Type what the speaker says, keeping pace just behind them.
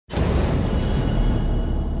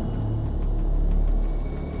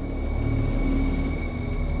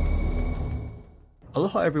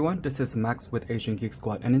Aloha everyone, this is Max with Asian Geek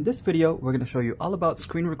Squad, and in this video we're going to show you all about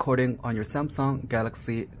screen recording on your Samsung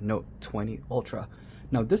Galaxy Note 20 Ultra.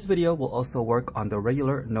 Now this video will also work on the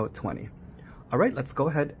regular Note 20. Alright, let's go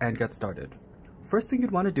ahead and get started. First thing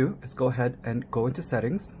you'd want to do is go ahead and go into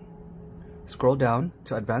Settings, scroll down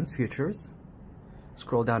to Advanced Features,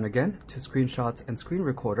 scroll down again to Screenshots and Screen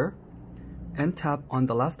Recorder, and tap on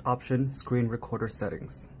the last option, Screen Recorder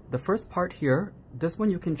Settings. The first part here, this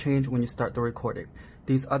one you can change when you start the recording.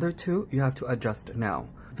 These other two you have to adjust now.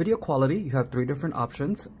 Video quality, you have 3 different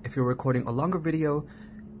options. If you're recording a longer video,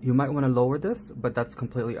 you might want to lower this, but that's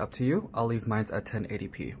completely up to you. I'll leave mine at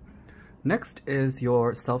 1080p. Next is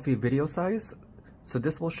your selfie video size. So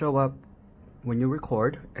this will show up when you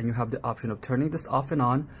record, and you have the option of turning this off and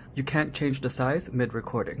on. You can't change the size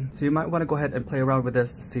mid-recording. So you might want to go ahead and play around with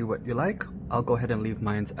this to see what you like. I'll go ahead and leave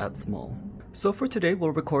mine at small. So for today,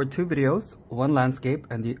 we'll record 2 videos, one landscape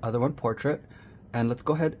and the other one portrait. And let's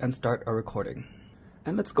go ahead and start a recording.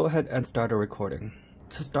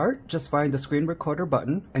 To start, just find the screen recorder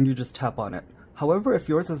button and you just tap on it. However, if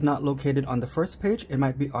yours is not located on the first page, it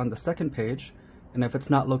might be on the second page. And if it's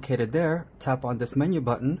not located there, tap on this menu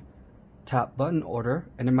button, tap button order,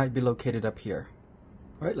 and it might be located up here.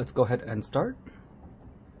 All right, let's go ahead and start.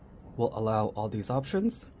 We'll allow all these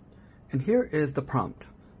options. And here is the prompt.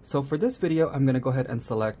 So for this video, I'm going to go ahead and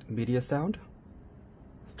select media sound,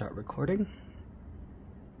 start recording,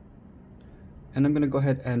 and I'm going to go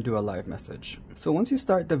ahead and do a live message. So once you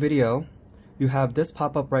start the video, you have this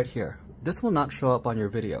pop up right here. This will not show up on your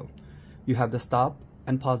video. You have the stop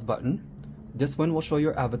and pause button. This one will show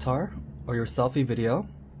your avatar or your selfie video.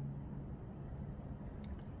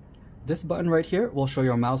 This button right here will show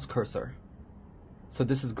your mouse cursor. So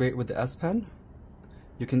this is great with the S Pen.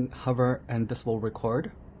 You can hover and this will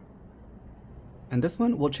record. And this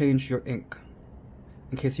one will change your ink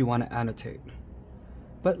in case you want to annotate.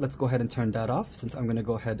 But let's go ahead and turn that off since I'm going to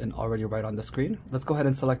go ahead and already write on the screen. Let's go ahead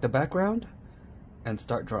and select the background and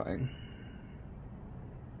start drawing.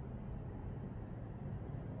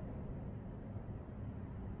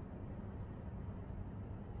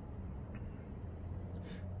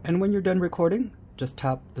 And when you're done recording, just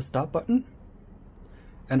tap the stop button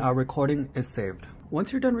and our recording is saved.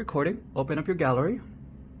 Once you're done recording, open up your gallery.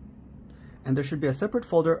 And there should be a separate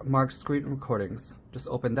folder marked screen recordings. Just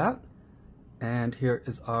open that, and here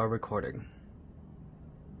is our recording.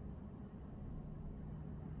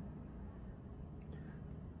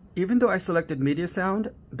 Even though I selected media sound,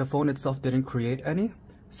 the phone itself didn't create any,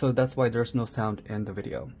 so that's why there's no sound in the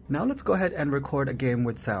video. Now let's go ahead and record a game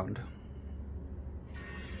with sound.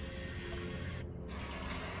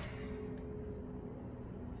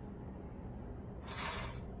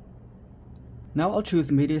 Now I'll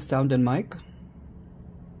choose media, sound, and mic.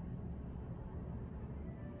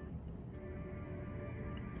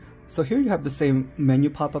 So here you have the same menu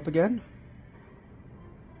pop up again.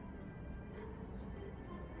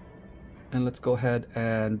 And let's go ahead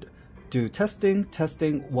and do testing,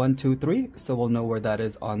 1, 2, 3, so we'll know where that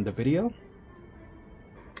is on the video.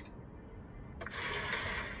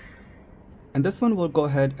 And this one we'll go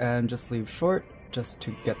ahead and just leave short, just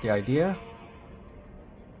to get the idea.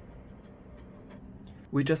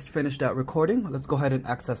 We just finished that recording. Let's go ahead and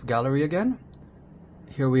access gallery again.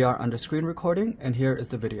 Here we are under screen recording, and here is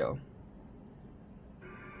the video.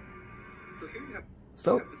 So here you have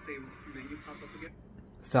the same menu pop up again.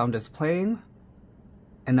 Sound is playing,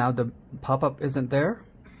 and now the pop-up isn't there.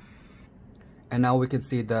 And now we can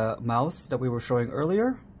see the mouse that we were showing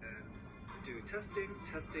earlier. And do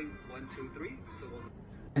testing, 1, 2, 3.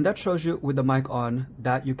 And that shows you with the mic on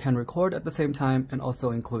that you can record at the same time and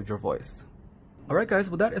also include your voice. Alright guys,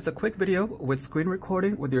 well that is a quick video with screen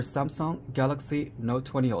recording with your Samsung Galaxy Note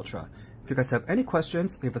 20 Ultra. If you guys have any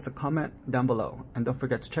questions, leave us a comment down below. And don't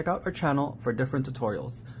forget to check out our channel for different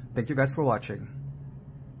tutorials. Thank you guys for watching.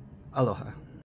 Aloha.